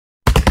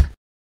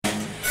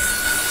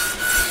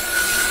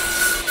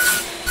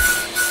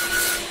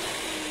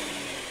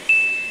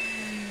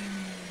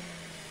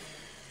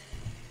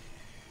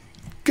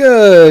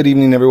Good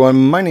evening,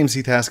 everyone. My name's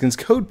Heath Haskins,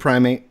 Code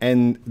Primate,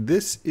 and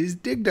this is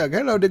DigDug.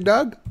 Hello,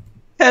 DigDug.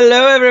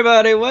 Hello,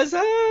 everybody. What's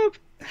up?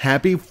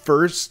 Happy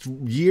first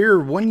year,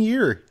 1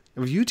 year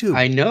of YouTube.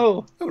 I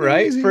know,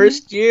 right? Amazing.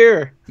 First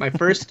year. My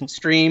first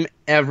stream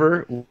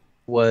ever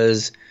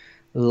was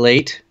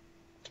late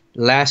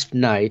last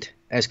night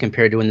as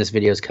compared to when this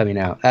video is coming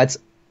out. That's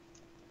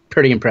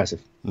pretty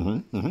impressive.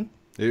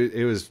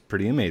 It was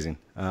pretty amazing.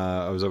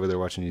 I was over there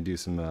watching you do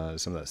some of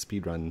that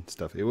speedrun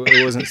stuff. It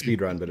wasn't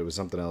speedrun, but it was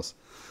something else.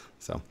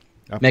 So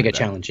Mega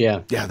challenge,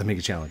 yeah. Yeah, the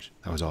mega challenge.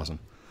 That was awesome.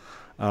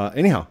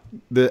 Anyhow,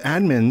 the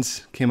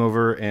admins came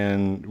over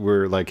and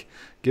were like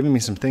giving me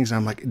some things. And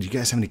I'm like, do you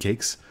guys have any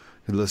cakes?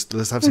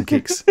 Let's have some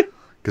cakes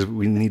because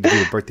we need to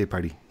do a birthday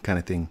party kind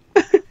of thing.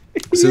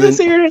 So yes,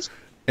 here it is.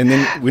 And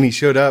then when he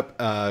showed up,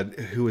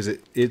 who was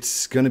it?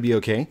 It's Gonna Be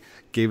Okay.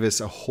 Gave us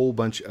a whole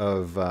bunch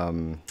of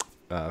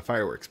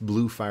fireworks,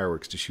 blue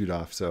fireworks to shoot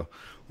off. So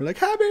we're like,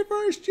 happy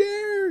first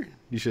year.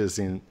 You should have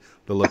seen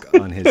the look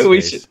on his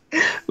face.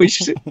 We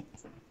should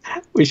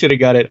have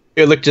got it.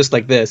 It looked just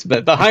like this,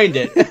 but behind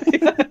it,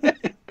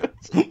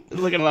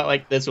 looking a lot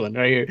like this one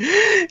right here.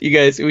 You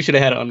guys, we should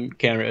have had it on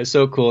camera. It was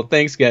so cool.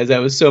 Thanks, guys. That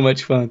was so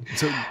much fun.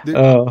 So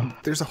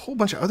there's a whole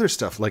bunch of other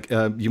stuff. Like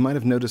you might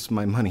have noticed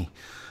my money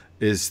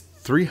is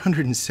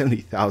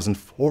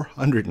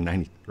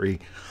 370,493.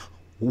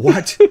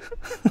 What?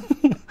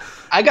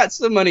 I got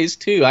some monies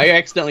too. I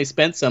accidentally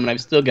spent some, and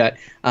I've still got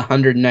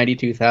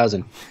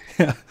 192,000.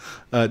 Yeah.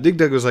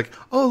 DigDug was like,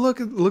 "Oh,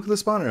 look at the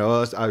spawner."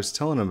 Oh, I was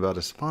telling him about a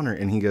spawner,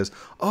 and he goes,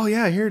 "Oh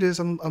yeah, here it is.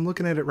 I'm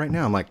looking at it right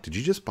now." I'm like, "Did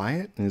you just buy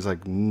it?" And he's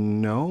like,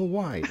 "No,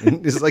 why?"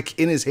 And it's like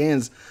in his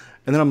hands,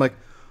 and then I'm like,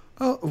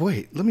 "Oh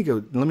wait, let me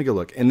go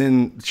look." And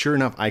then sure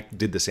enough, I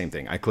did the same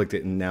thing. I clicked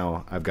it, and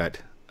now I've got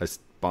a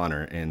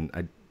spawner, and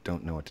I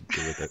don't know what to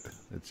do with it.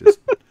 It's just,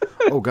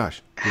 oh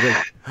gosh.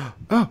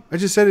 Oh, I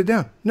just set it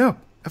down. No,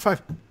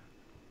 F5.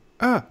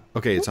 Ah,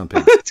 okay, it's on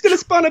pig. It's gonna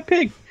spawn a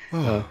pig.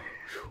 I'm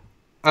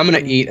gonna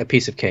eat a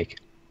piece of cake.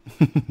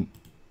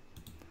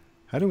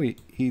 How do we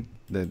eat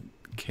the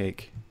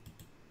cake?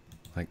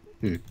 Like,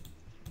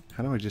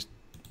 how do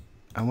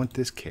I want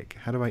this cake.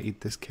 How do I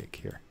eat this cake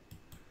here?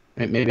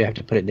 Maybe I have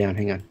to put it down.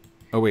 Hang on.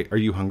 Oh wait, are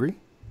you hungry?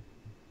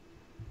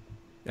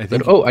 I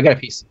got a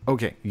piece.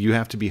 Okay, you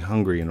have to be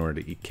hungry in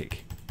order to eat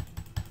cake.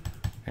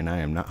 And I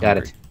am not hungry. Got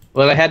it.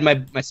 Well, I had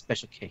my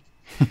special cake.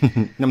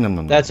 Nom, nom,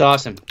 nom, That's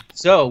awesome.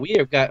 So we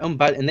have got,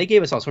 and they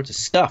gave us all sorts of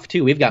stuff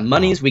too. We've got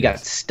monies, we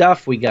got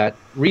stuff, we got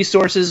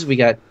resources, we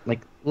got, like,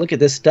 look at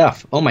this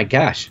stuff. Oh my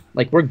gosh.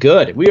 Like, we're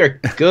good. We are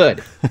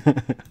good.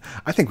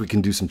 I think we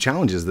can do some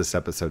challenges this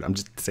episode. I'm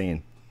just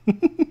saying.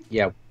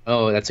 Yeah.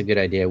 Oh, that's a good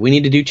idea. We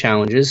need to do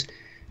challenges.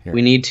 Here.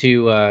 We need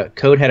to,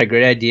 Code had a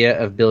great idea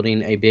of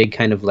building a big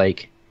kind of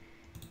like,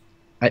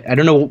 I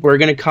don't know what we're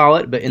going to call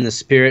it, but in the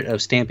spirit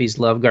of Stampy's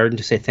Love Garden,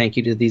 to say thank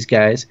you to these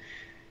guys.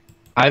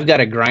 I've got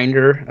a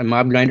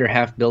mob grinder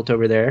half built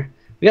over there.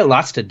 We got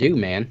lots to do,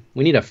 man.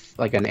 We need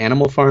an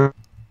animal farm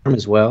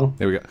as well.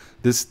 There we go.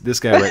 This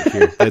guy right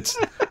here. That's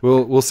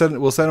we'll set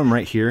him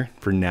right here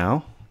for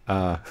now.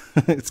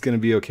 It's gonna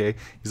be okay.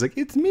 He's like,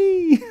 it's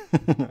me.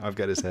 I've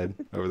got his head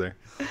over there.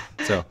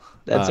 So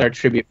that's our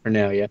tribute for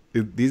now. Yeah.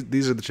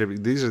 These are the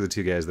tribute. These are the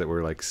two guys that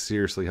were like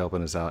seriously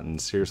helping us out and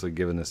seriously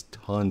giving us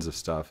tons of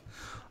stuff.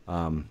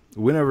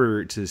 Went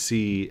over to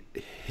see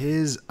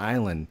his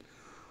island.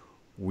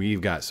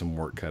 We've got some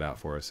work cut out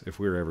for us if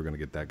we're ever going to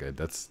get that good.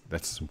 That's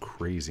some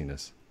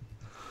craziness.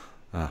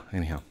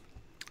 Anyhow,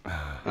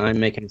 I'm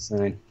making a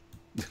sign.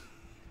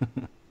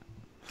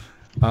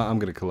 I'm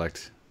going to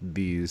collect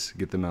these,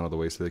 get them out of the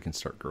way so they can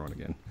start growing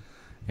again.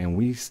 And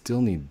we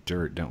still need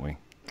dirt, don't we? What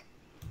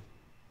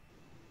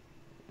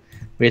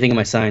do you think of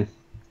my sign?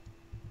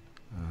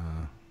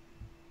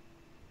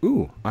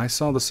 Ooh, I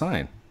saw the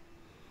sign.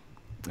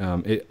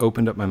 It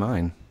opened up my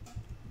mind.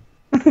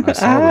 I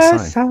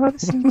saw the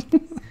sign.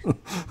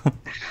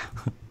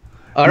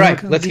 All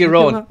right, let's get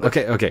rolling.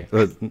 Okay.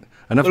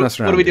 Enough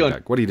messing around. What are we doing?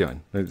 What are you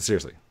doing?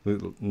 Seriously,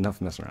 enough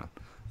messing around.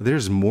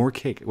 There's more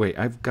cake. Wait,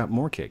 I've got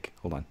more cake.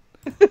 Hold on.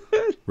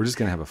 We're just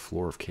gonna have a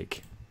floor of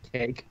cake.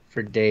 Cake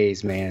for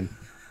days, man.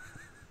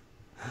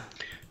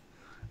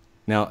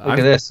 Now, look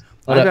at this.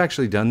 I've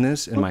actually done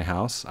this in my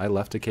house. I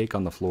left a cake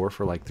on the floor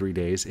for like 3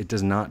 days. It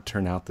does not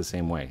turn out the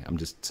same way. I'm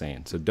just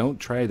saying. So don't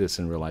try this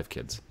in real life,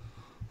 kids.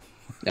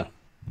 No,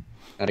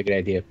 not a good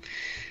idea.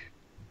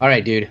 All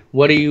right, dude.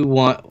 What do you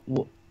want?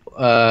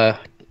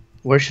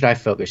 Where should I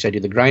focus? Should I do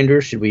the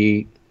grinder? Should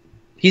we?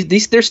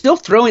 They're still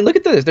throwing. Look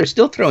at this. They're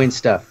still throwing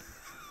stuff.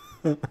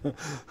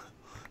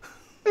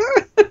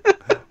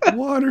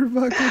 Water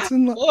buckets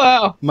and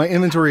wow. My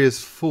inventory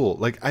is full.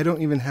 Like I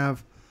don't even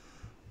have.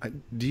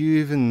 Do you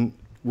even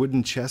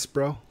wooden chest,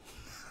 bro?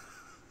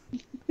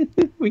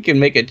 We can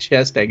make a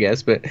chest, I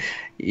guess, but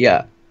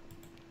yeah.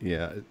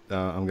 Yeah,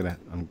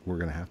 we're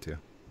gonna have to.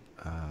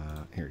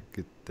 Here,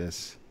 get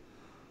this,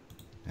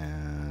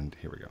 and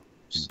here we go.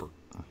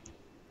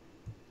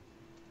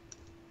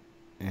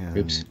 And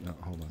oops. Oh,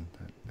 hold on,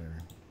 there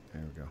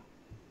we go.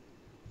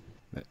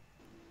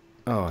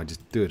 Oh, I just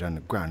threw it on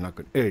the ground like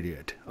an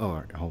idiot. Oh, all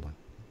right, hold on.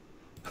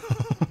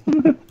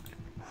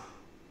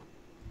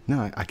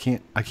 No, I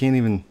can't. I can't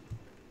even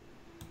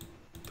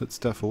put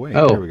stuff away.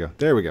 Oh. There we go.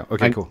 There we go.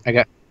 Okay, cool.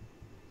 I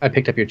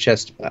picked up your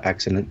chest by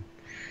accident.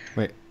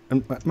 Wait,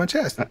 my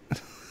chest.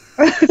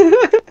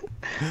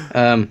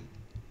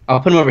 I'll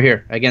put them over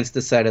here against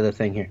the side of the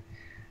thing here.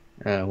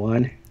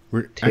 One,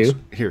 two. Actually,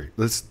 here,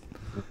 let's.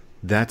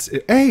 That's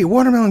it. Hey,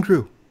 watermelon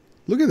crew!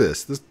 Look at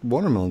this. This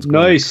watermelon's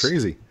going Nice.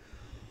 crazy.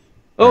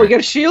 Oh, we got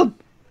a shield.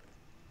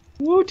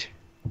 Woot.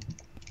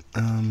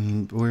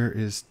 Where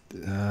is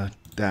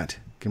that?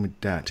 Give me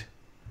that.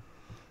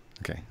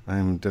 Okay,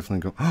 I'm definitely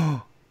going.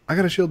 Oh, I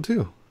got a shield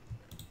too.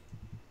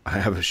 I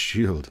have a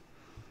shield.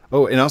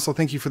 Oh, and also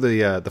thank you for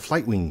the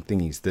flight wing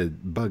thingies, the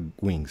bug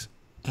wings.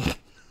 I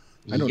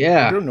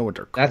don't know what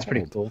they're called. That's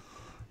pretty cool.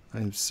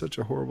 I'm such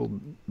a horrible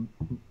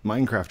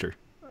Minecrafter.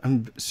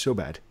 I'm so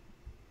bad.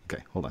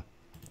 Okay, hold on.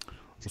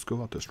 Let's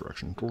go out this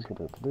direction. Is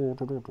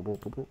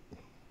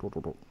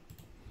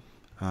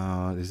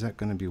that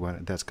going to be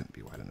wide? That's going to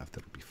be wide enough.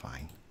 That'll be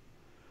fine.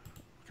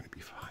 We're going to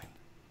be fine.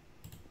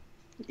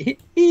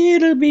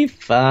 It'll be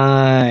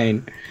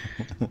fine.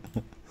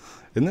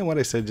 Isn't that what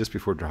I said just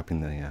before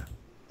dropping the...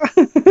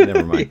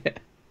 Never mind. Yeah.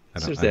 I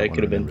don't want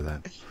to remember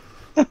that.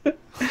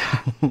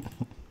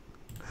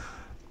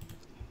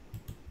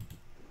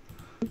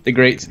 The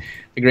great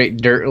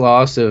dirt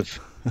loss of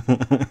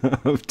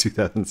of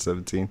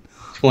 2017.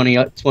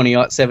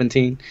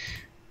 2017.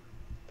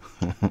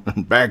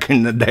 Back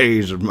in the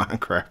days of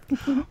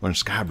Minecraft when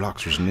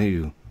Skyblocks was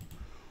new.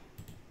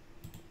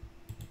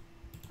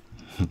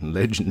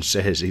 Legend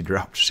says he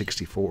dropped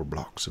 64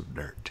 blocks of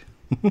dirt.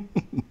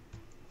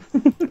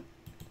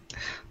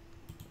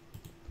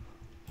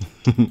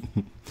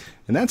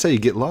 And that's how you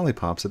get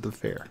lollipops at the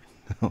fair.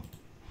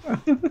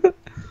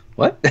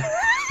 What?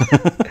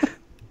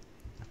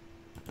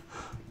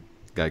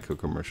 Geico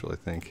commercial, I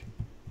think.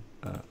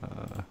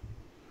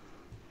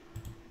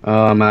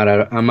 Oh, I'm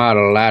out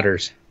of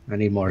ladders. I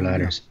need more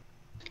ladders.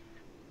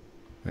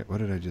 Wait, what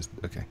did I just...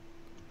 Okay.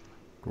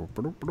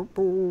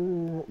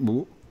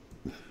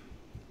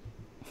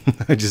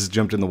 I just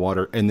jumped in the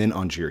water and then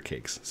onto your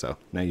cakes. So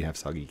now you have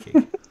soggy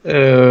cake.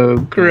 Oh,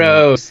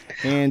 gross.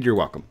 And you're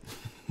welcome.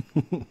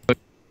 There we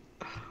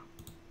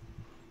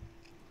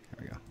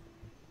go.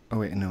 Oh,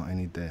 wait, no, I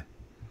need the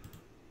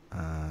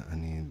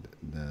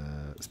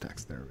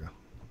stacks. There we go.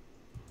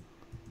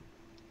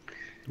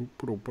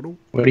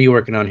 What are you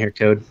working on here,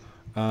 Code?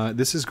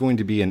 This is going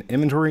to be an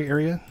inventory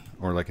area,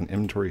 or like an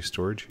inventory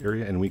storage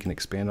area, and we can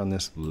expand on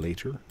this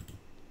later.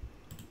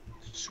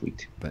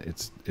 Sweet. But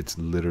it's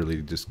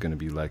literally just going to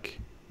be like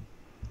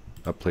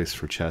a place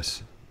for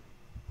chests.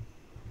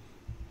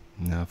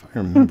 Now, if I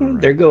remember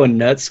right, They're going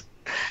nuts.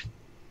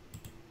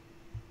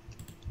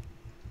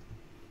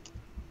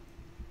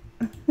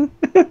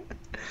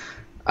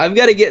 I've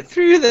got to get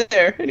through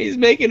there, and he's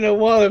making a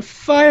wall of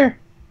fire.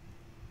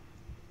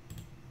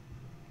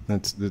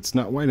 that's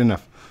not wide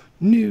enough.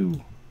 No.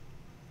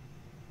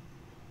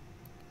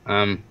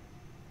 Oh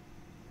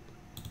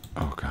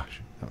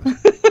gosh. That was,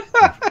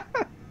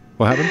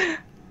 what happened?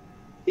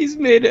 He's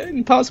made it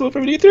impossible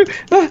for me to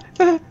get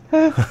through.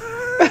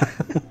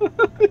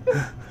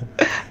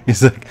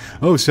 He's like,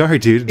 "Oh, sorry,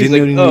 dude. Didn't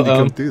even need to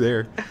come through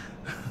there."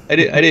 I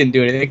didn't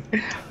do anything.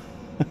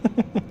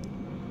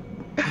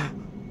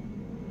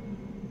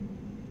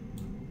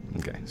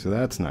 Okay, so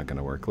that's not going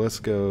to work. Let's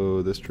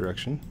go this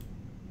direction.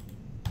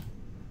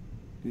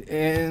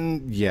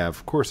 And yeah,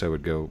 of course I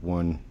would go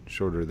one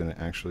shorter than it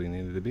actually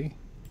needed to be.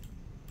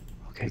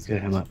 Okay,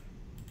 good. I'm up.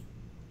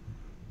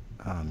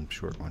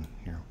 Short one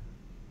here.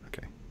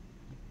 Okay.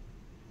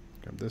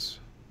 Grab this.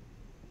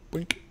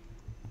 Blink.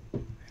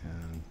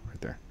 And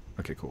right there.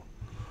 Okay, cool.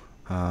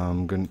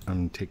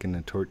 I'm taking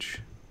a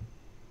torch.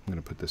 I'm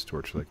gonna put this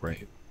torch like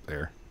right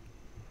there.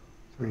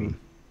 3,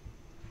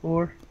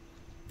 4.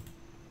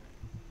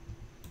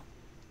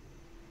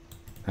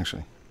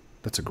 Actually,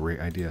 that's a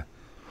great idea.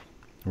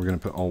 We're gonna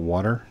put all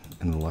water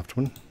in the left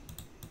one,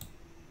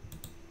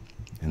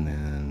 and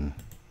then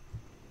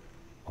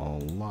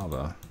all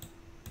lava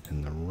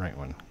in the right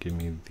one. Give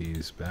me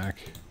these back.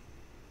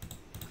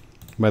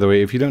 By the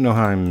way, if you don't know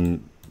how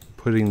I'm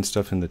putting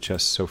stuff in the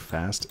chest so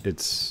fast,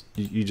 it's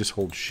you just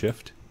hold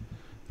shift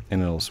and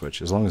it'll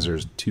switch, as long as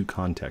there's two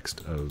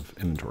context of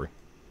inventory,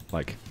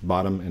 like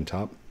bottom and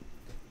top.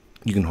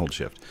 You can hold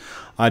shift.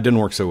 It didn't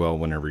work so well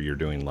whenever you're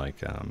doing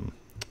like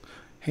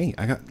hey,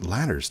 I got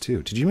ladders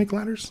too. Did you make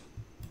ladders?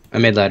 I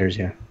made ladders,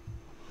 yeah.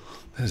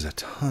 That is a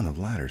ton of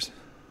ladders.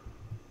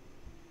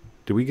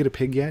 Did we get a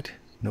pig yet?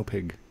 No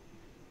pig.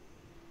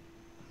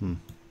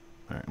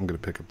 Alright, I'm gonna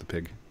pick up the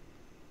pig.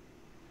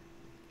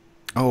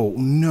 Oh,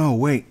 no,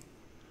 wait.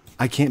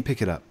 I can't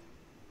pick it up.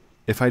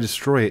 If I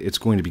destroy it, it's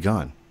going to be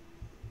gone.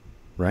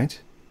 Right?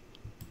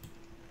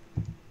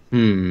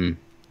 Good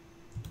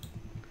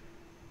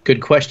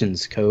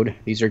questions, Code.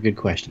 These are good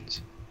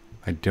questions.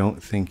 I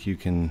don't think you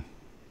can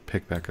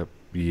pick back up.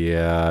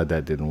 Yeah,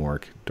 that didn't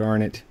work.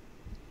 Darn it.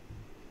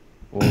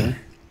 Or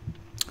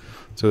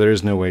so there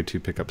is no way to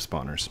pick up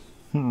spawners.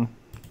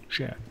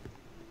 Sad.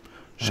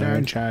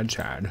 Sad.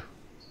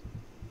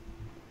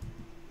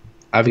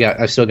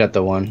 I've still got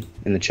the one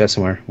in the chest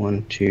somewhere.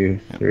 1, 2,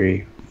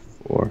 3,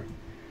 4,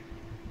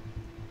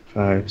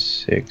 5,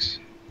 6,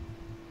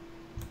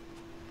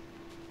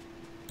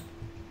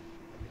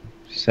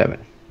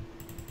 7.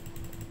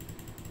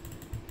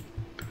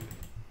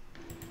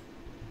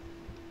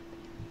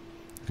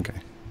 Okay.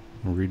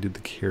 We redid the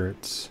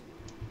carrots.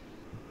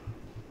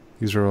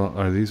 These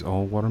are these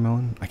all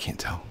watermelon? I can't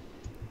tell.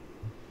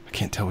 I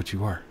can't tell what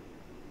you are.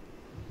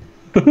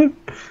 Alright,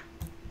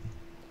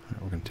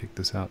 we're gonna take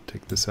this out,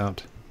 take this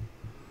out.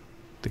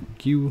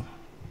 Thank you.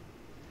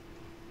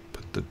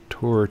 Put the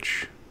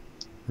torch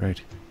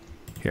right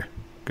here.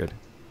 Good.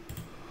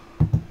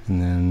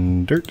 And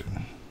then dirt.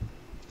 I'm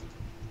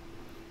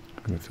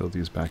gonna fill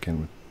these back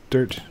in with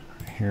dirt.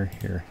 Here,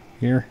 here,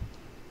 here.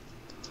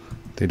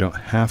 They don't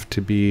have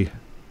to be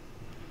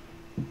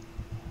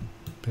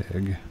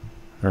big,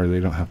 or they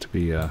don't have to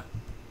be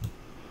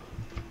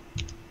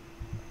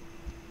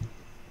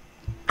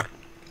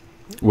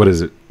what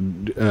is it?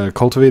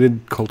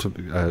 Cultivated?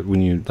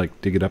 When you like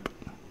dig it up?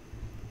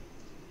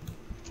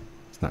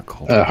 It's not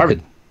cultivated.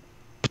 Harvested.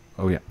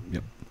 Oh yeah,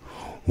 yep.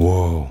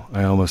 Whoa!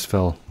 I almost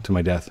fell to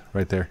my death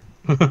right there.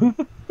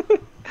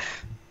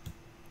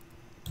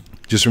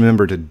 Just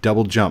remember to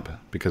double jump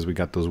because we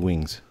got those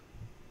wings.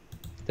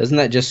 Doesn't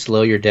that just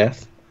slow your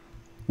death?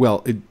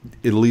 Well,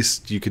 at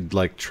least you could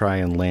like try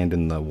and land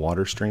in the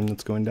water stream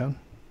that's going down.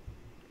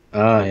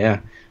 Oh yeah,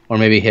 or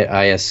maybe hit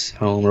IS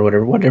home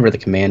or whatever the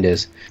command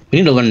is. We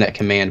need to learn that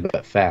command,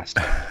 but fast.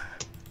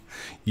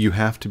 You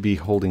have to be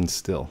holding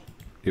still.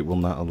 It will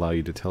not allow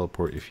you to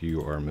teleport if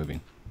you are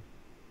moving.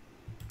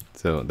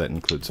 So that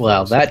includes.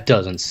 Well, that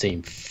doesn't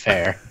seem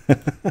fair.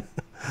 All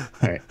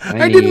right,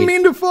 I didn't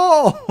mean to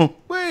fall.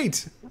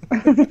 Wait.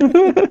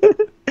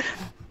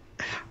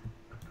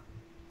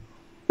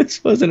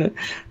 This wasn't a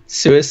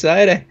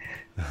suicide.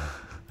 Let's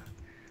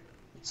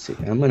see.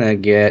 I'm gonna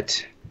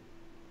get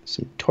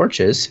some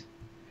torches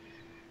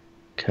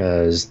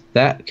because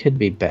that could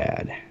be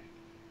bad.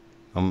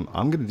 I'm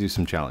gonna do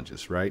some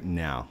challenges right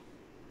now.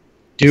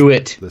 Do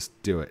it. Let's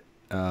do it.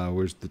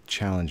 Where's the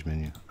challenge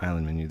menu?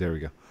 Island menu. There we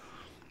go.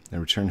 Then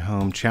return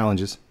home.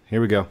 Challenges.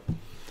 Here we go.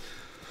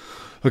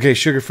 Okay,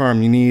 sugar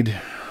farm. You need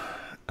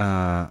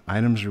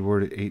items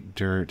rewarded 8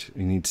 dirt.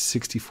 You need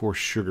 64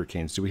 sugar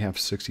canes. Do we have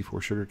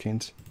 64 sugar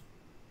canes?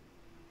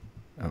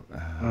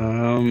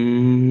 Oh,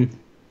 we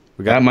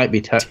got that might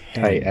be tight.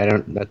 I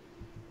don't.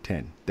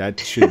 10. That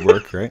should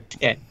work, right?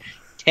 10.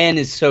 10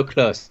 is so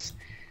close.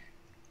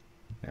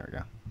 There we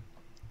go.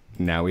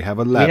 Now we have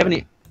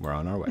 11. We're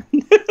on our way.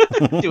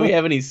 Do we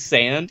have any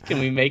sand? Can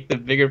we make the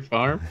bigger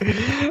farm?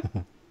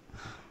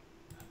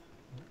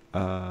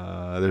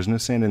 There's no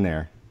sand in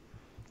there.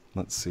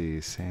 Let's see.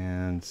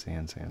 Sand.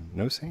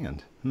 No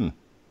sand. Well,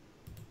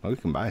 we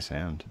can buy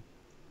sand.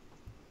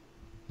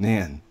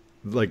 Man,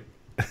 like...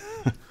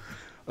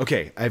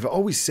 Okay, I've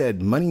always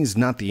said money is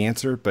not the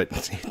answer, but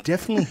it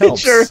definitely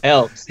helps. It sure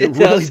helps. It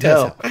really does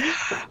help.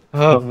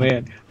 Oh,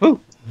 man. Woo.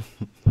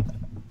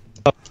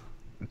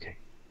 Okay.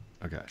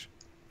 Oh, gosh.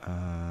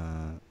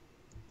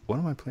 What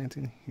am I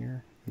planting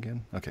here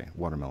again? Okay,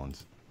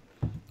 watermelons.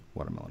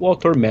 Watermelon.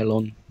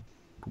 Watermelon.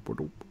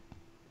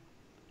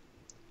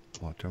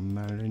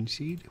 Watermelon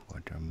seed.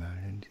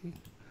 Watermelon seed.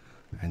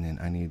 And then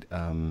I need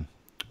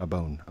a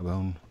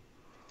bone.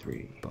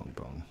 3.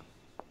 Bone.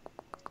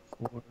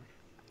 4.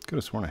 Could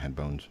have sworn I had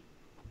bones.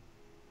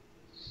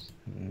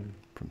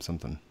 From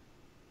something.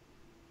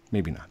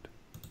 Maybe not.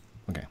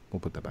 Okay, we'll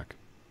put that back.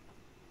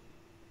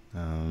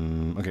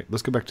 Okay,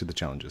 let's go back to the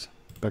challenges.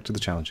 Back to the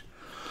challenge.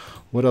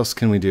 What else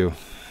can we do?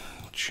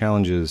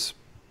 Challenges.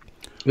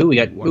 Ooh, we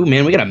got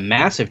a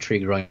massive tree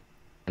growing.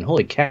 And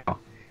holy cow.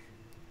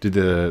 Did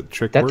the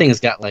trick that work? thing has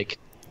got like...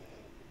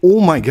 Oh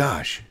my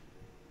gosh.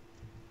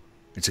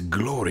 It's a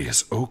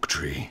glorious oak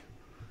tree.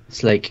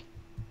 It's like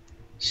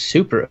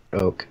super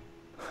oak.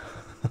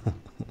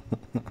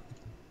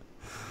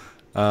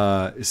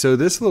 So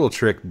this little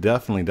trick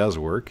definitely does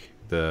work.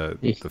 The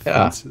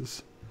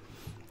fences.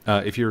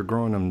 If you're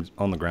growing them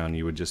on the ground,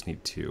 you would just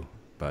need 2.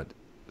 But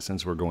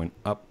since we're going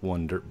up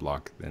 1 dirt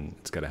block, then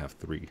it's got to have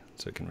 3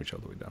 so it can reach all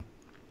the way down.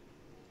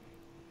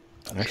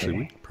 Okay. Actually,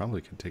 we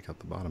probably could take out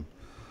the bottom.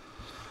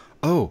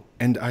 Oh,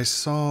 and I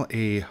saw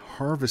a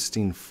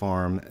harvesting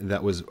farm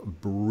that was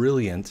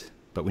brilliant,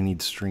 but we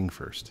need string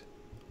first.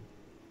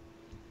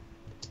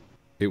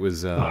 It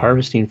was a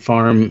harvesting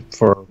farm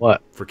for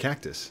what? For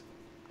cactus.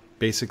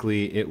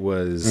 Basically, it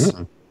was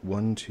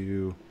 1,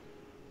 2,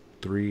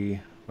 3.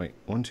 Wait,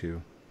 1,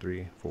 2,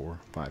 3, 4,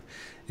 5.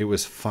 It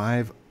was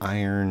 5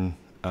 iron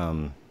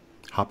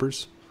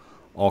hoppers,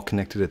 all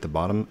connected at the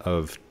bottom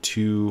of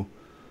 2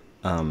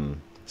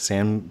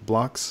 sand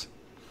blocks,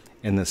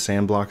 and the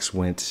sand blocks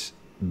went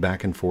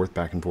back and forth,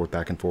 back and forth,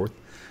 back and forth.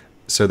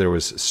 So there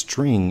was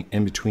string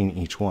in between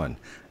each one.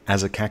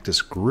 As a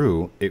cactus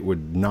grew, it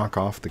would knock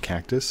off the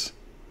cactus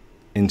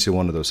into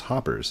one of those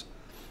hoppers.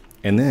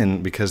 And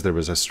then, because there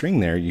was a string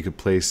there, you could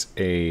place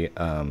a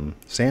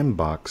sand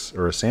box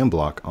or a sand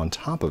block on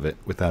top of it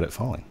without it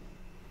falling.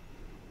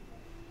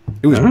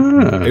 It was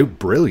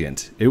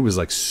brilliant. It was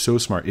like so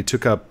smart. It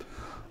took up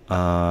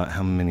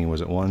How many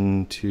was it?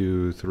 1,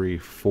 2, 3,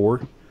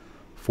 4.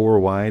 4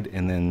 wide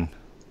and then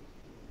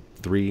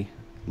 3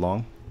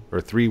 long, or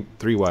three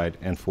wide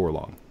and 4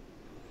 long.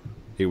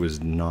 It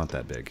was not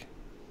that big.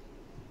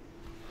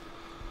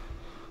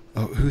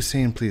 Oh, who's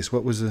saying please?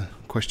 What was the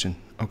question?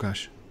 Oh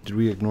gosh, did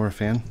we ignore a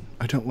fan?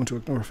 I don't want to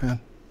ignore a fan.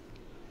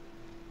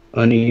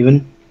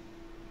 Uneven.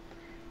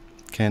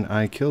 Can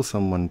I kill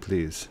someone,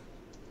 please?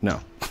 No.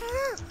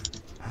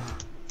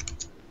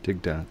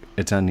 Dig Dug.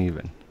 It's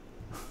uneven.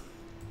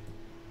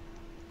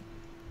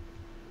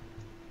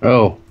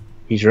 Oh,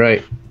 he's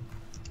right.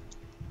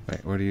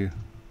 Wait, what are you?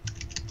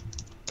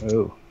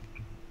 Oh.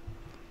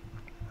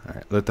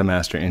 Alright, let the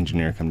master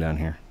engineer come down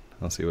here.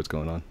 I'll see what's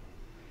going on.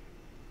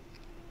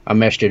 I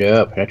messed it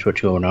up. That's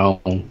what's going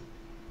on.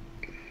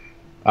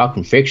 I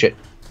can fix it.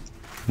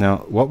 Now,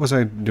 what was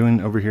I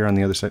doing over here on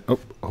the other side? Oh,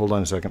 hold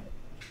on a second.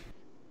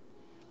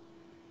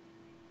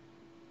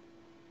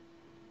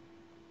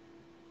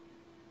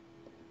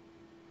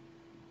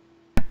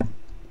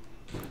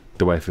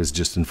 The wife has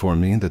just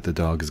informed me that the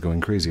dog is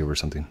going crazy over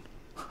something.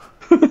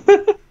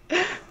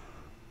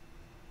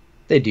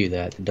 They do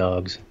that, the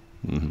dogs.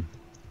 Mm-hmm.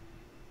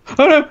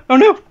 Oh no! Oh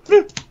no!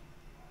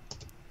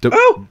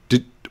 Oh!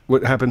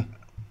 What happened?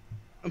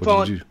 I'm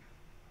falling.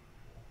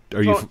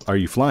 Are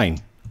you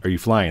flying? Are you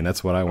flying?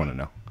 That's what I want to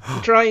know.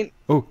 I'm trying.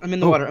 Oh, I'm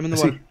in the water. I'm in the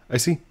water. I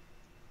see.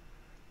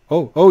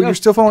 Oh, no, you're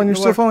still falling. You're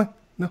still falling.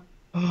 No.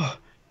 Oh,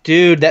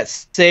 dude, that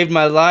saved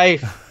my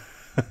life.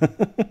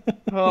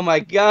 Oh my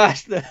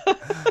gosh.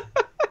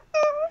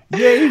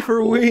 Yay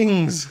for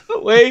wings.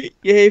 Wait,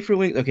 yay for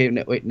wings. Okay,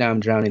 no, wait, now I'm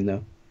drowning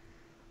though.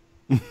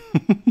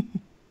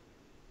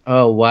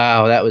 Oh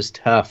wow, that was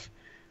tough.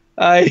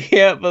 I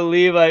can't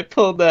believe I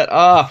pulled that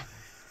off.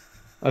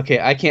 Okay,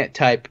 I can't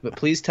type, but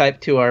please type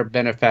to our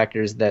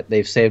benefactors that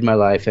they've saved my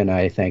life and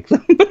I thank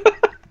them.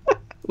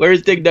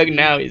 Where's Dig Dug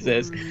now, he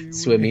says.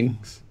 Swimming.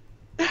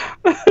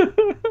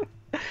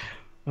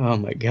 Oh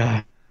my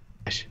gosh.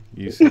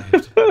 You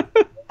saved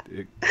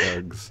Dig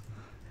Dug's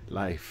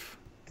life.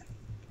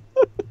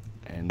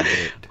 And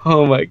it.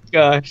 Oh my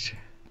gosh.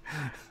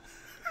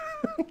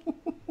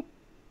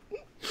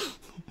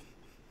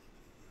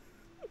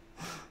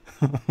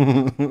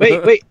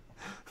 Wait.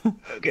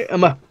 Okay,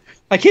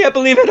 I can't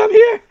believe it. I'm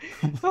here.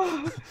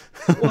 Oh,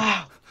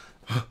 wow.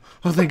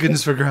 Oh, thank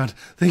goodness for ground.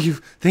 Thank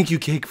you,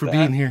 Cake, for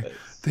being here.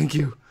 Thank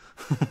you.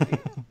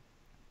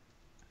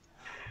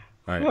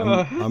 All right,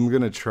 I'm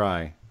gonna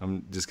try.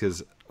 Just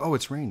because. Oh,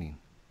 it's raining.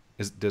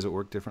 Does it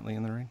work differently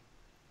in the rain?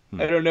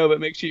 I don't know, but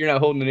make sure you're not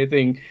holding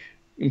anything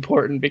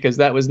important because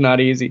that was not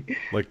easy.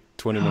 Like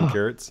 21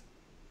 carrots.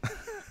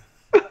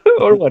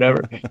 Or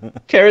whatever.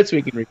 Carrots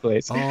we can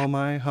replace. All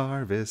my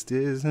harvest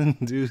is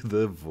into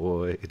the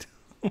void.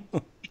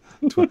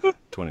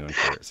 21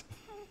 carrots.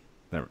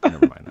 Never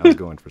mind. I was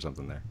going for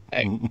something there.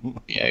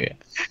 Yeah.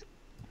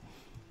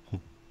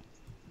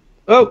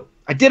 Oh,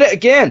 I did it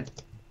again.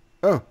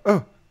 Oh.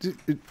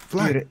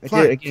 Fly.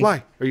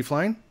 Are you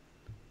flying?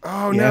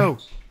 Oh, yeah. No.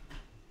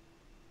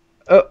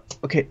 Oh,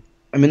 okay.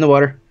 I'm in the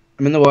water.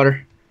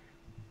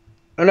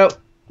 Oh, no.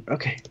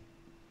 Okay.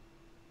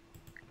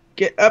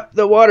 Get up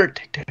the water.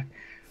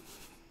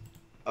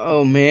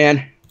 Oh,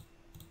 man.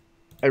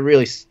 I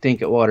really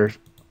stink at water.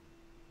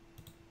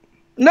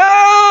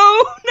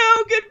 No!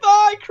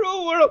 Goodbye,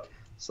 cruel world.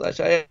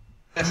 /IS.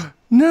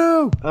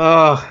 No!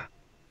 Oh.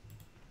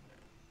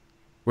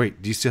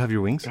 Wait, do you still have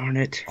your wings? Darn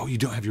it. Oh, you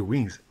don't have your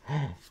wings.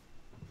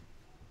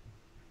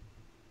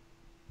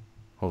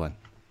 Hold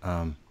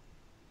on.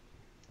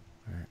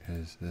 Where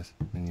is this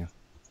menu?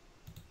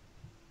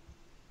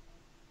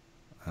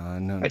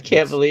 No. I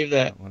can't believe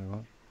that. What I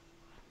want.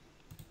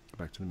 Go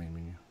back to the main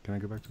menu. Can I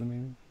go back to the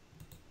main menu?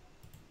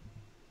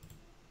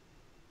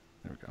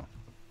 There we go.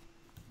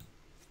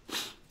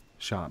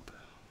 Shop.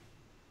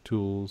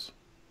 Tools.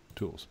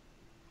 Is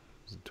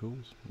it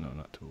tools? No,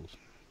 not tools.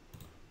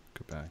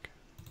 Go back.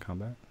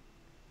 Combat.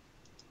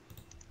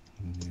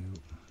 New.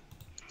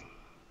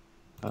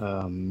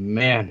 Oh,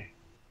 man.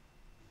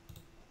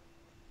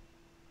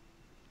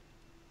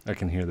 I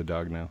can hear the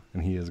dog now,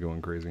 and he is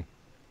going crazy.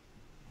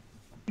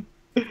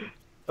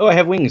 Oh, I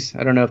have wings.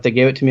 I don't know if they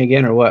gave it to me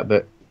again or what,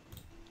 but...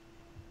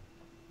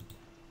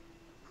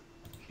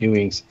 New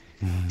wings.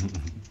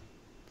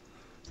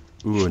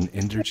 Ooh, an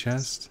ender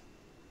chest?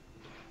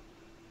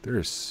 There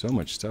is so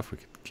much stuff we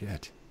could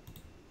get.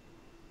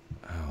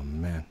 Oh,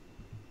 man.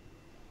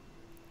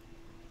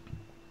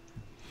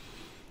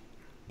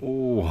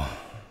 Oh.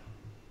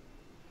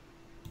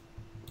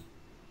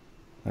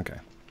 Okay.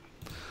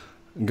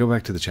 Go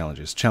back to the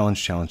challenges.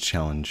 Challenge.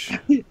 Challenge.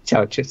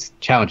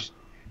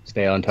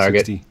 Stay on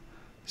target.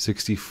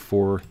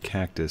 64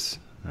 cactus.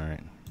 All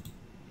right.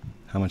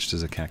 How much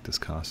does a cactus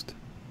cost?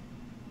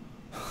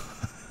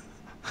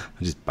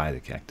 I just buy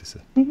the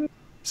cactuses.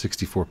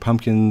 64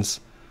 pumpkins.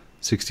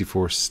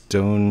 64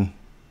 stone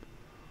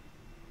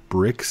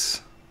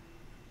bricks.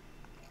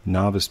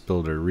 Novice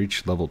builder.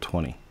 Reach level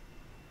 20.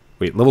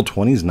 Wait, level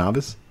 20 is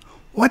novice?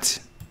 What?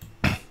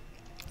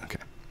 Okay.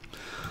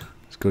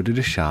 Let's go to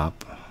the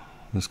shop.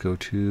 Let's go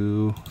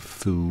to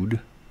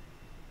food.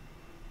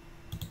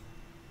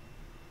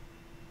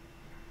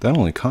 That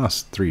only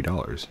costs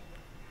 $3.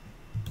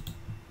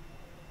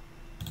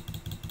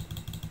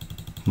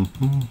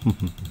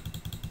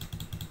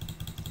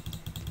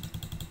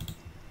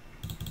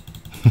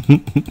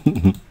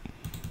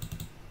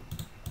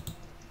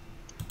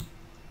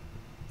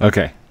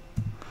 Okay.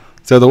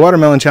 So the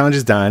watermelon challenge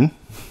is done.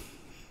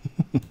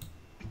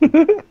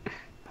 I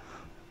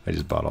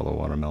just bought all the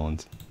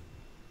watermelons.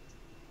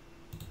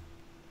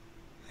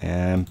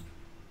 And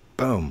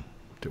boom.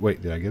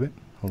 Wait, did I get it?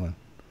 Hold on.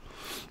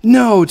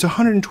 No, it's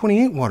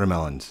 128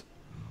 watermelons.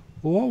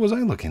 Well, what was I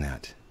looking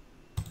at?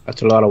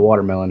 That's a lot of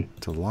watermelon.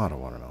 It's a lot of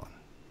watermelon.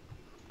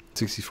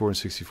 64 and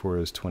 64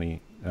 is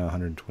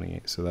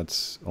 128. So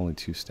that's only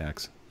 2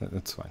 stacks.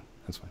 That's fine.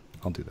 That's fine.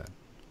 I'll do that.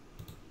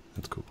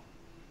 That's cool.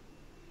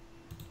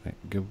 Right,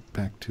 go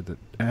back to the...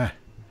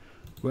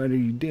 what are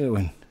you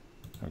doing?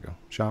 There we go.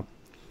 Shop.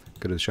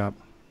 Go to the shop.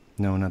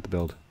 No, not the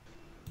build.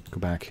 Go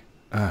back.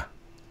 I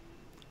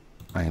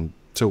am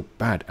so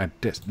bad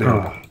at this. There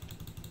we go.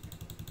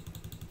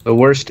 The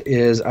worst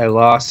is I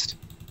lost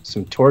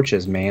some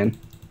torches, man.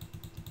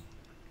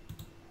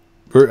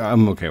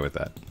 I'm okay with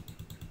that.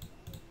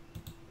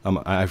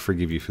 I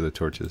forgive you for the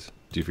torches.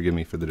 Do you forgive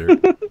me for the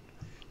dirt?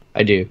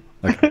 I do.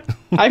 Okay.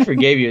 I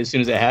forgave you as soon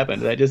as it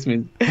happened. That just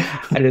means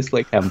I just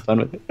like having fun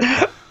with it.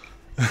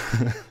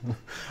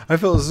 I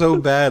felt so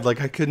bad.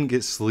 Like I couldn't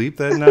get sleep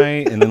that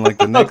night, and then like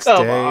the next day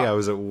I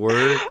was at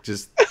work.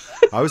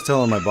 I was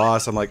telling my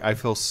boss, I'm like, I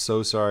feel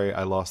so sorry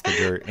I lost the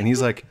dirt, and he's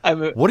like,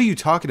 what are you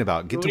talking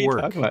about? Get to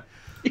work. Like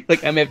I'm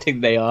gonna have to take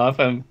the day off.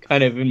 I'm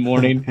kind of in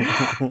mourning.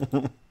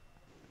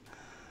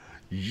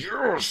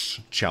 Yes,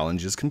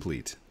 challenge is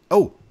complete.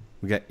 Oh,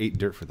 we got 8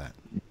 dirt for that.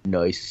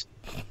 Nice.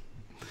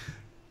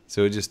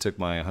 So it just took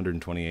my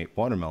 128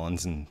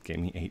 watermelons and gave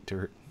me 8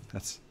 dirt.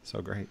 That's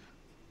so great.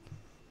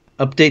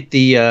 Update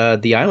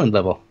the island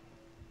level.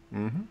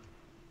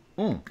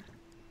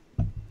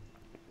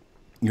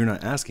 You're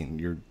not asking.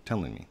 You're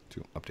telling me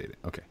to update it.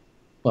 Okay.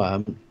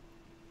 Well,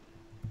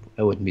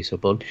 I wouldn't be so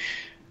bold.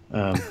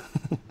 Update.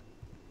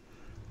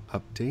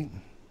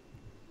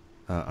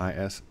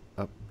 IS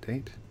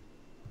update.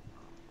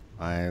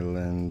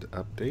 Island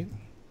update.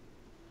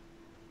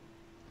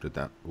 Did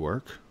that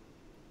work?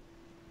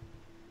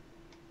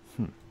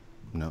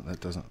 No, that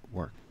doesn't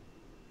work.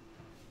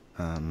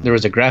 There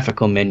was a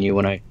graphical menu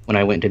when I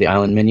went to the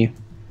island menu.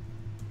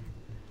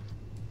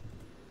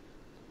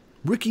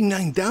 Ricky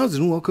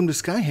 9000, welcome to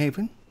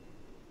SkyHaven.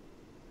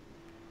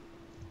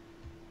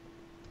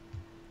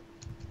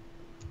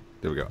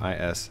 There we go.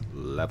 IS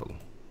level.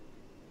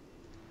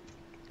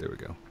 There we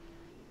go.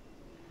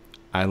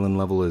 Island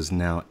level is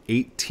now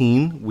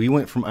 18. We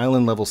went from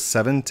island level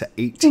 7 to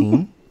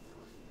 18.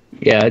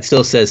 Yeah, it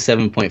still says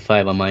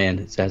 7.5 on my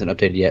end. It hasn't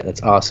updated yet.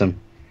 That's awesome.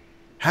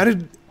 How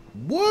did...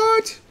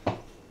 What?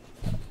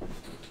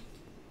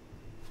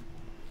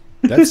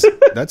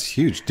 That's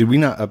huge. Did we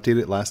not update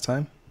it last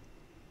time?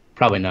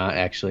 Probably not,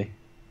 actually.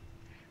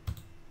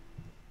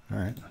 All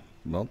right.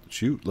 Well,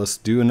 shoot. Let's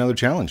do another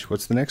challenge.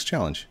 What's the next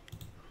challenge?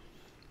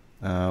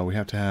 We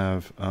have to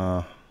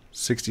have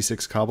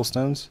 66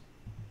 cobblestones.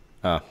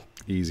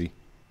 Easy.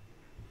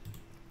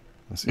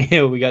 Let's see.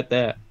 Yeah, we got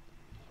that.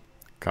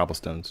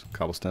 Cobblestones.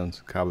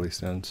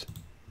 Cobblestones.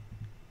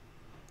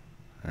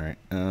 All right.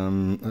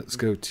 Let's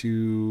go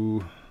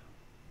to... I'm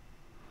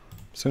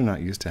so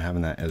not used to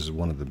having that as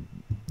one of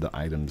the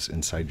items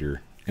inside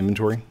your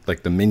inventory.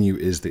 Like the menu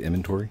is the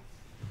inventory.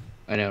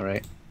 I know,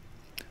 right?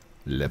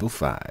 Level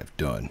 5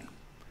 done.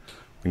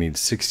 We need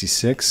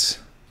 66.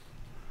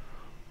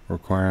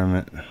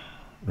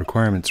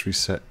 Requirements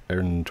reset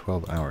in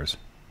 12 hours.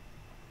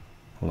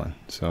 Hold on.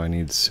 So I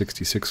need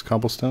 66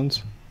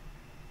 cobblestones.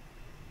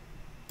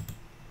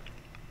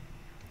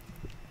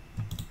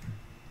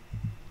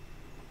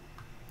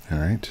 All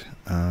right.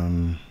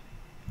 There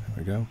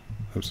we go.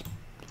 Oops.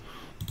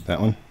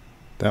 That one.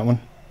 That one.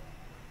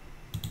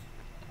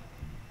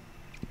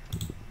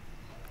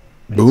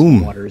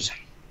 Boom. Waters.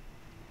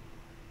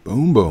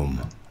 Boom,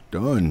 boom.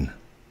 Done.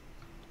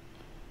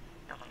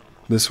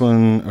 This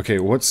one, okay,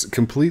 what's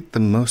complete the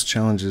most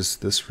challenges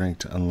this rank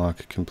to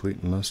unlock,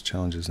 complete most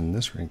challenges in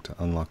this rank to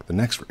unlock the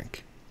next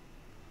rank.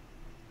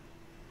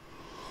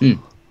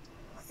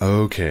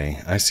 Okay,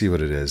 I see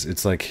what it is.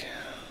 It's like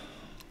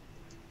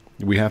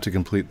we have to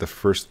complete the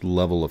first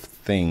level of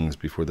things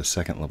before the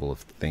second level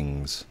of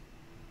things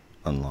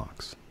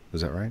unlocks.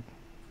 Is that right?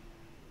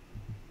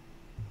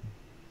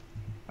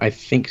 I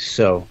think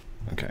so.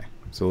 Okay,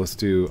 so let's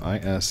do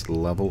IS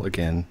level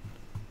again.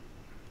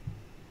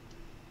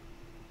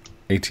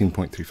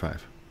 18.35.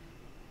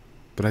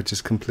 But I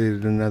just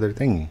completed another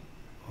thingy.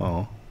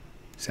 Oh,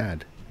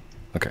 sad.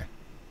 Okay.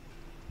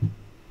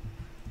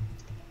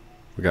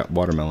 We got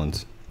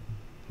watermelons.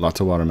 Lots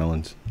of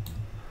watermelons.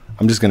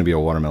 I'm just going to be a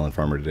watermelon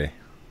farmer today.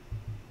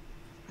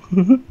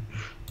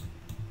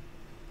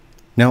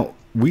 Now,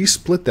 we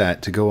split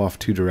that to go off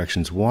 2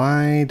 directions.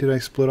 Why did I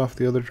split off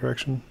the other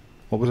direction?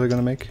 What was I going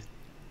to make?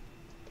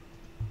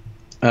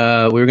 We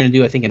were going to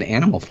do, I think, an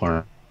animal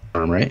farm,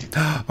 right?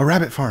 A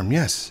rabbit farm,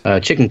 yes.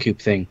 Chicken coop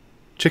thing.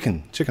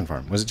 Chicken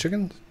farm. Was it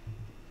chickens?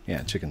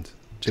 Yeah, chickens.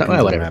 chickens well,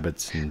 and whatever.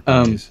 rabbits and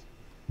bunnies,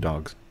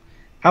 dogs.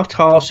 How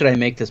tall should I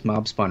make this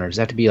mob spawner? Does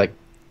that have to be like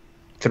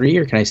 3,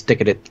 or can I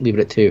leave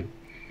it at 2?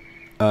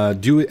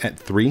 Do it at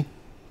 3.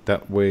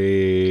 That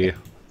way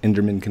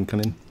Enderman can come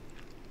in,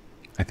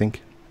 I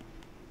think.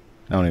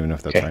 I don't even know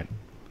if that's right.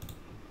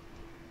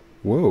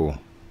 Whoa.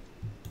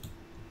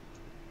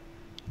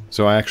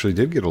 So I actually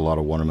did get a lot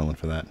of watermelon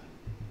for that.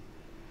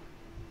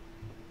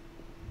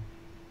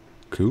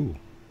 Cool.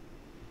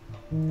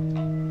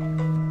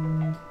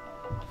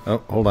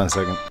 Oh, hold on a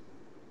second.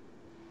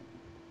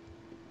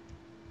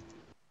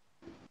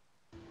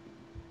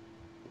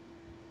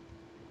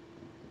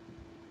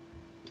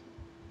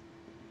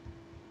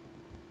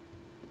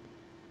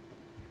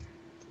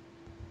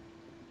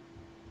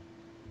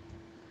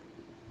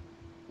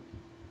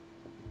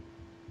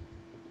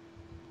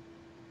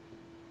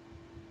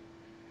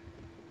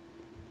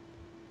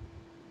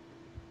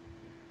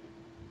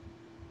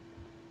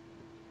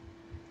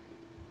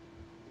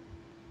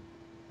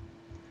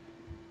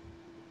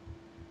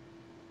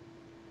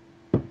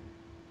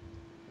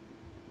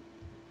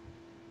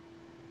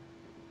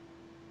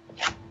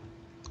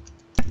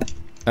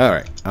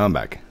 Alright, I'm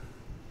back.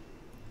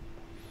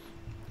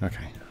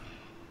 Okay.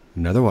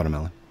 Another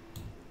watermelon.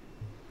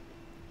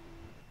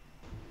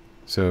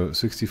 So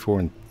 64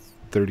 and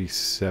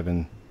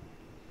 37.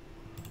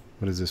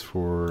 What is this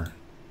for?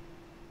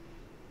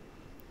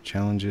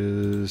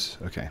 Challenges.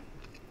 Okay.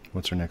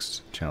 What's our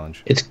next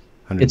challenge? It's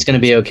going to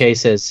be okay.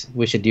 Says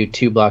we should do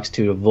 2 blocks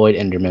to avoid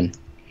Enderman.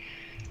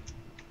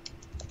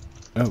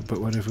 Oh, but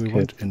what if we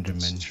want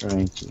Enderman?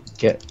 Trying to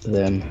get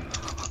them.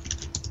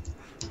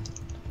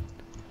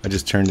 I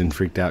just turned and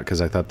freaked out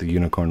because I thought the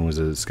unicorn was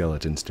a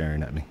skeleton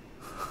staring at me.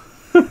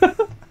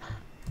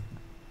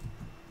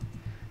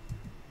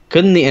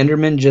 Couldn't the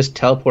Enderman just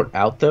teleport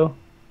out, though?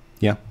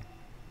 Yeah.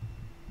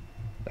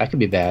 That could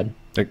be bad.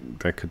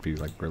 That could be,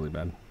 like, really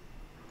bad.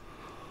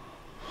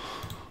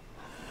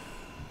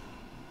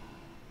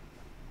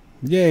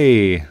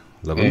 Yay!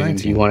 Level 19.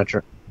 Do you want to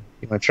try?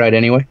 You want to try it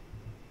anyway?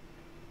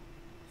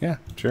 Yeah,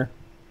 sure.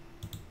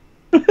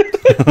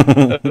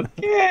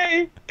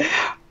 Okay.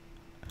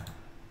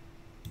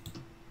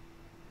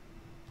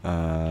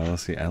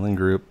 Let's see, island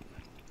group.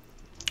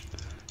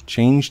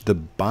 Change the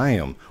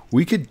biome.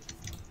 We could...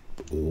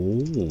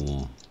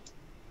 Oh.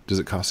 Does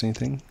it cost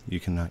anything? You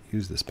cannot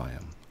use this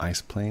biome.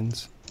 Ice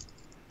plains.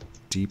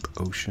 Deep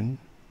ocean.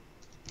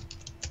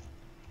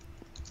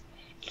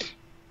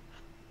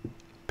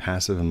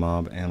 Passive and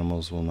mob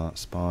animals will not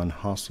spawn.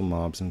 Hostile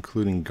mobs,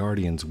 including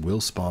guardians,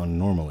 will spawn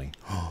normally.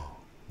 Oh,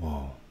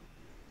 whoa.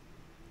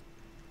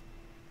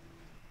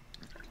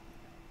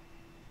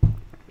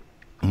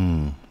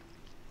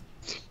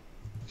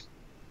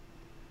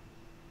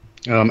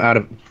 I'm out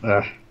of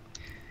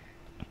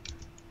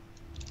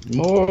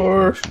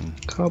more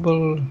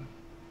cobble.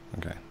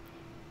 Okay,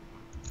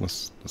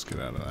 let's get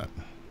out of that.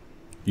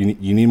 You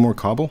need more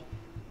cobble?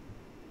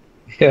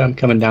 Yeah, I'm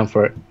coming down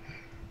for it.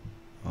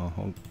 Oh,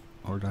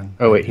 hold on.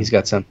 Oh wait, he's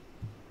got some.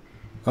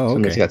 Oh, okay.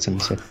 Somebody's got some.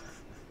 So.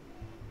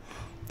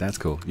 That's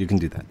cool. You can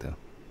do that though.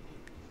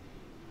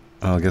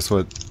 Oh, guess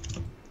what?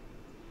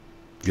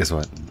 Guess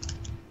what?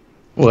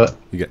 What?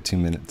 You got 2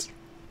 minutes.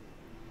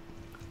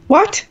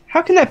 What?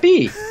 How can that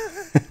be?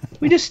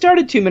 We just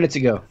started 2 minutes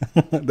ago.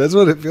 That's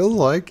what it feels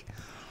like.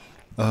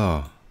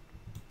 Oh.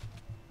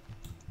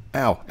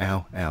 Ow,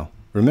 ow, ow.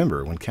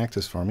 Remember, when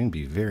cactus farming,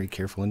 be very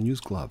careful and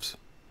use gloves.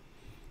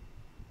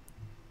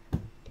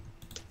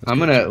 I'm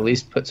going to at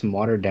least put some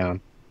water down.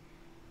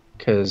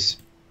 Because...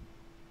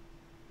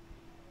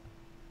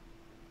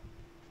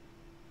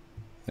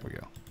 There we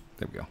go.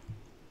 There we go.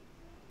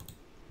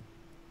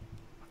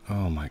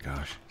 Oh my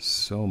gosh.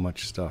 So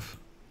much stuff.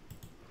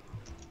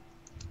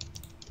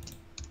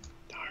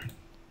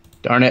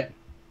 Darn it.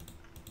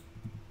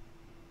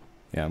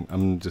 Yeah,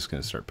 I'm just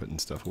going to start putting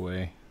stuff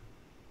away.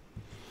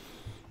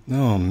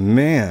 Oh,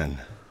 man.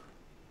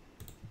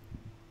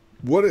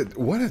 What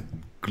a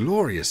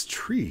glorious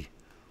tree.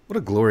 What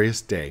a glorious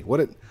day.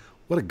 What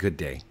a good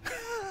day.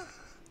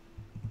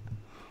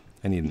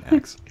 I need an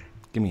axe.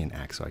 Give me an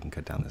axe so I can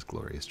cut down this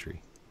glorious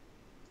tree.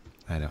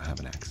 I don't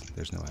have an axe.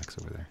 There's no axe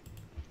over there.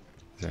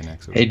 Is there an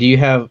axe over there? Hey, do you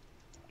have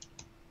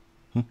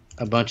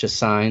a bunch of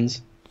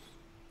signs?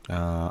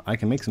 I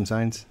can make some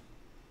signs.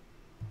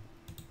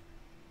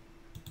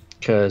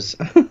 Because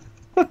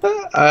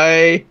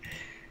I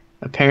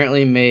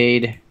apparently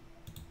made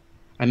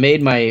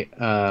my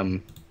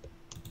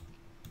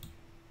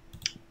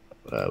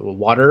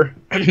water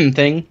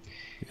thing.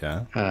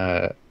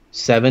 Yeah.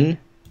 7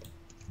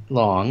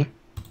 long,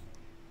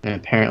 and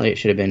apparently it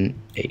should have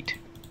been 8.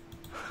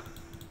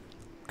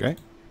 Okay.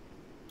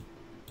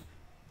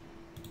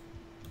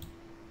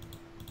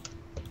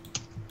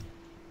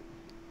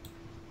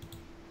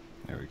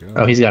 There we go.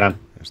 Oh, he's got him.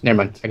 There's Never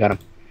mind. I got him.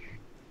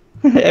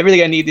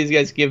 Everything I need, these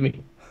guys give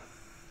me.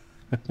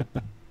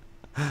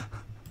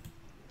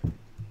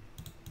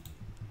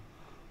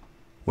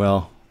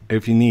 Well,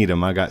 if you need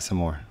them, I got some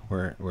more.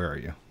 Where are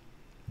you?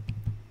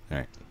 All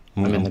right.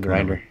 I'm in the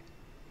grinder.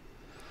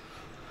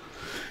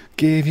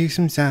 Give you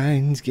some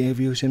signs. Give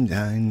you some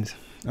signs.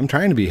 I'm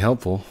trying to be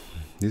helpful.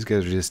 These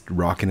guys are just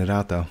rocking it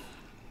out, though.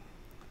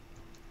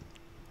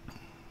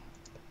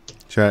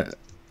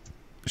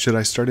 Should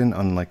I start in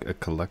on like a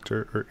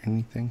collector or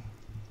anything?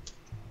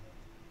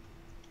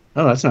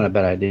 Oh, that's not a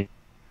bad idea.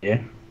 Yeah.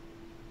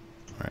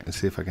 All right, let's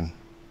see if I can.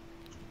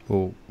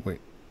 Oh, wait.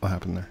 What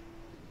happened there?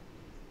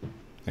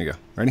 There you go.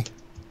 Ready?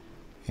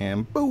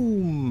 And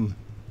boom!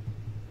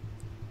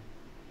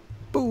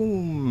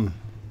 Boom!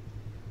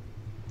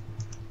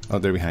 Oh,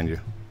 they're behind you.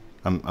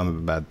 I'm a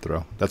bad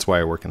throw. That's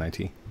why I work in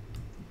IT.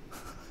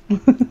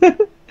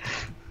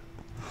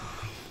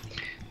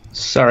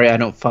 Sorry, I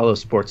don't follow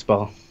sports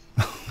ball.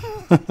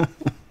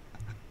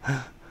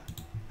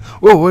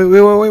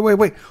 Whoa,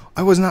 wait.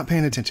 I was not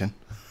paying attention.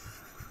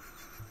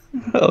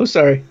 Oh,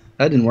 sorry.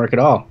 That didn't work at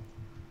all.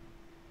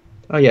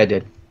 Oh, yeah, it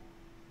did.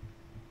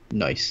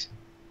 Nice.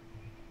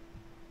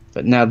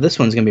 But now this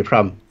one's going to be a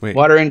problem. Wait,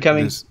 water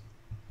incoming.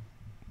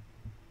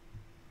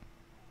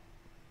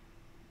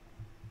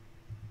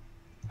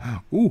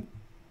 Ooh.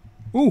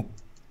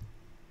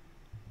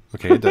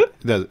 Okay,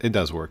 it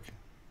does work.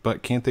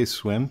 But can't they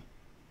swim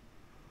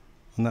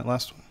on that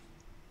last one?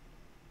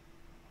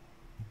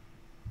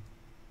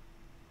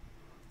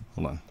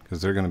 Hold on,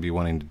 because they're going to be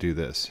wanting to do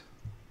this.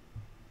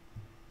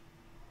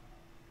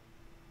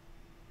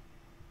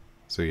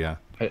 So yeah,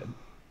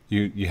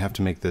 you have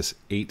to make this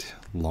 8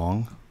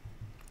 long,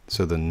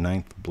 so the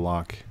 9th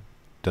block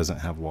doesn't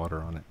have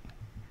water on it.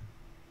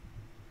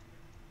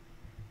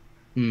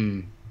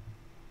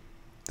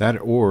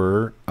 That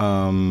or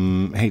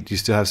hey, do you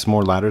still have some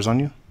more ladders on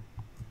you?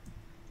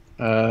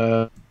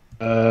 No.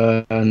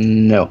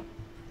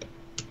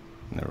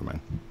 Never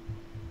mind.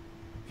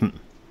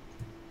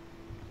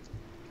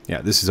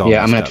 Yeah, this is all.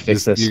 Yeah, I'm gonna have to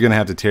fix this. You're gonna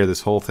have to tear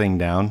this whole thing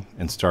down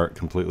and start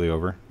completely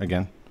over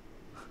again.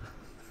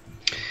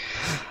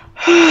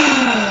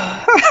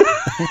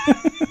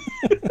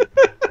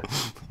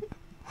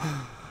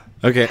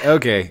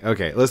 Okay.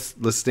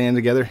 Let's stand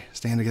together,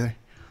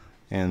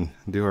 and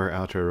do our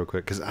outro real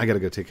quick because I gotta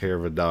go take care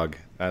of a dog.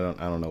 I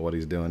don't know what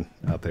he's doing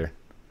out there.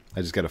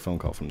 I just got a phone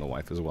call from the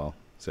wife as well.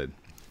 Said,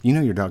 you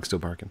know your dog's still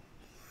barking.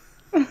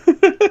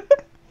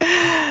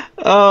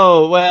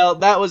 Oh, well,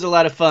 that was a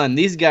lot of fun.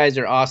 These guys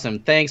are awesome.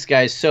 Thanks,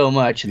 guys, so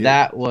much. Yeah.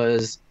 That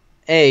was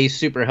A,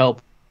 super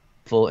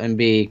helpful, and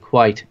B,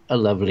 quite a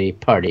lovely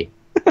party.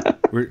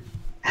 We're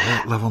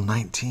at level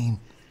 19.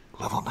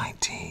 Level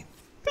 19.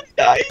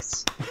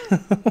 Nice.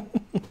 Thank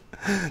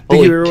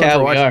Holy you, everyone, cow, for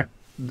we watching. are.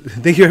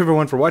 Thank you,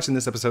 everyone, for watching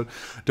this episode.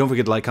 Don't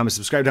forget to like, comment,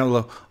 subscribe down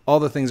below. All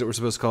the things that we're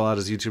supposed to call out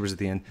as YouTubers at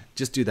the end.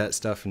 Just do that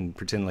stuff and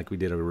pretend like we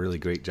did a really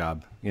great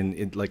job. And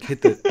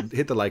hit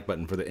the like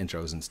button for the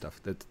intros and stuff.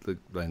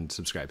 And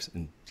subscribes.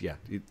 And yeah,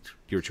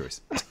 your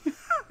choice.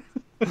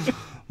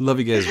 Love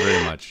you guys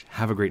very much.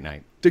 Have a great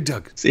night. Dig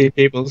Dug. See you,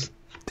 peoples.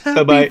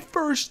 Happy Bye-bye.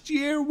 first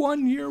year,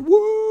 1 year.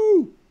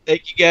 Woo!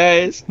 Thank you,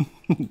 guys.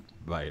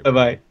 Bye.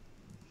 Bye-bye.